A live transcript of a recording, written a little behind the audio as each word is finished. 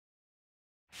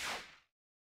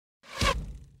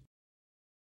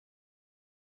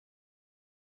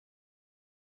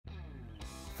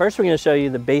First, we're going to show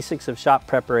you the basics of shot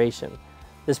preparation.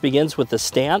 This begins with the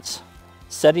stance,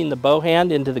 setting the bow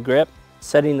hand into the grip,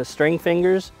 setting the string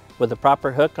fingers with a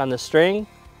proper hook on the string,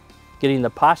 getting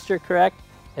the posture correct,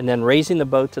 and then raising the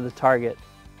bow to the target.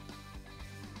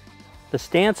 The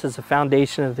stance is the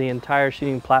foundation of the entire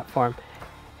shooting platform,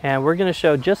 and we're going to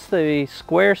show just the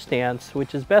square stance,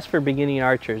 which is best for beginning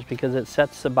archers because it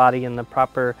sets the body in the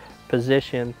proper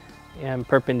position and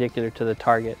perpendicular to the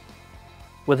target.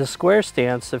 With a square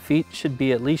stance, the feet should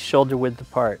be at least shoulder width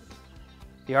apart.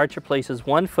 The archer places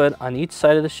one foot on each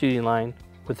side of the shooting line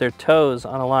with their toes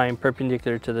on a line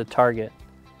perpendicular to the target.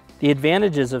 The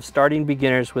advantages of starting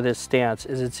beginners with this stance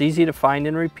is it's easy to find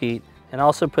and repeat, and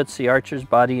also puts the archer's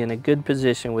body in a good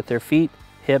position with their feet,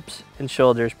 hips, and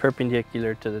shoulders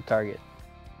perpendicular to the target.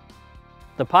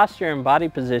 The posture and body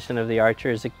position of the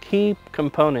archer is a key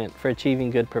component for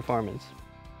achieving good performance.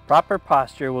 Proper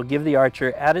posture will give the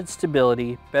archer added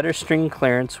stability, better string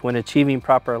clearance when achieving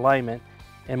proper alignment,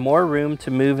 and more room to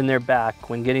move in their back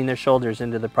when getting their shoulders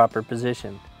into the proper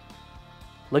position.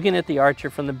 Looking at the archer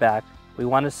from the back, we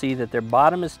want to see that their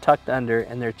bottom is tucked under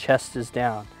and their chest is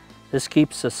down. This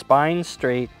keeps the spine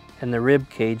straight and the rib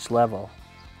cage level.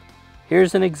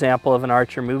 Here's an example of an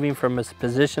archer moving from a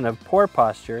position of poor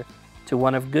posture to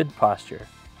one of good posture.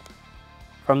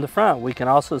 From the front, we can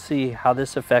also see how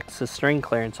this affects the string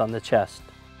clearance on the chest.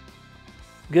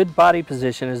 Good body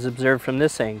position is observed from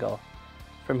this angle.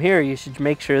 From here, you should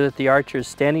make sure that the archer is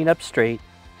standing up straight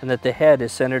and that the head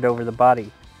is centered over the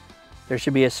body. There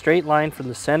should be a straight line from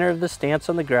the center of the stance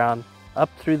on the ground up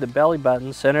through the belly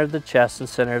button, center of the chest, and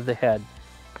center of the head.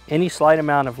 Any slight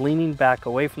amount of leaning back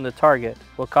away from the target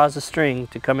will cause the string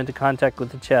to come into contact with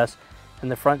the chest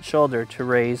and the front shoulder to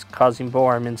raise, causing bow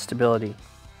arm instability.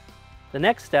 The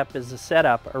next step is the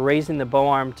setup or raising the bow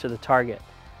arm to the target.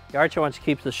 The archer wants to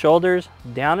keep the shoulders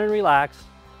down and relaxed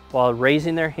while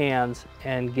raising their hands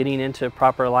and getting into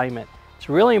proper alignment. It's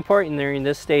really important during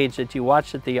this stage that you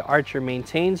watch that the archer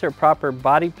maintains their proper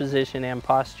body position and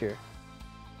posture.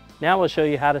 Now we'll show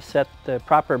you how to set the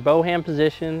proper bow hand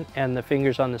position and the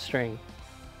fingers on the string.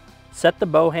 Set the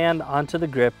bow hand onto the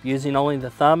grip using only the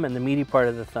thumb and the meaty part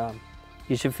of the thumb.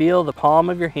 You should feel the palm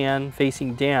of your hand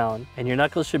facing down, and your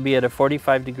knuckles should be at a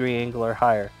 45-degree angle or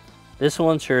higher. This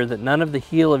will ensure that none of the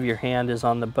heel of your hand is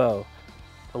on the bow.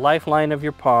 The lifeline of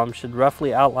your palm should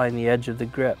roughly outline the edge of the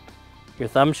grip. Your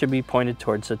thumb should be pointed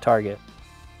towards the target.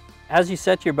 As you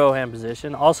set your bow hand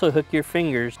position, also hook your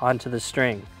fingers onto the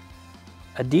string.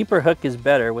 A deeper hook is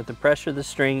better with the pressure of the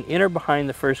string in or behind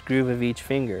the first groove of each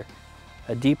finger.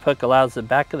 A deep hook allows the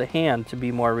back of the hand to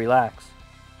be more relaxed.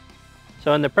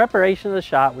 So in the preparation of the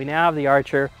shot, we now have the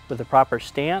archer with the proper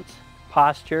stance,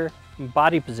 posture, and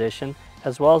body position,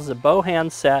 as well as the bow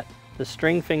hand set, the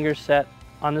string fingers set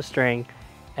on the string,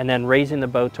 and then raising the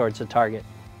bow towards the target.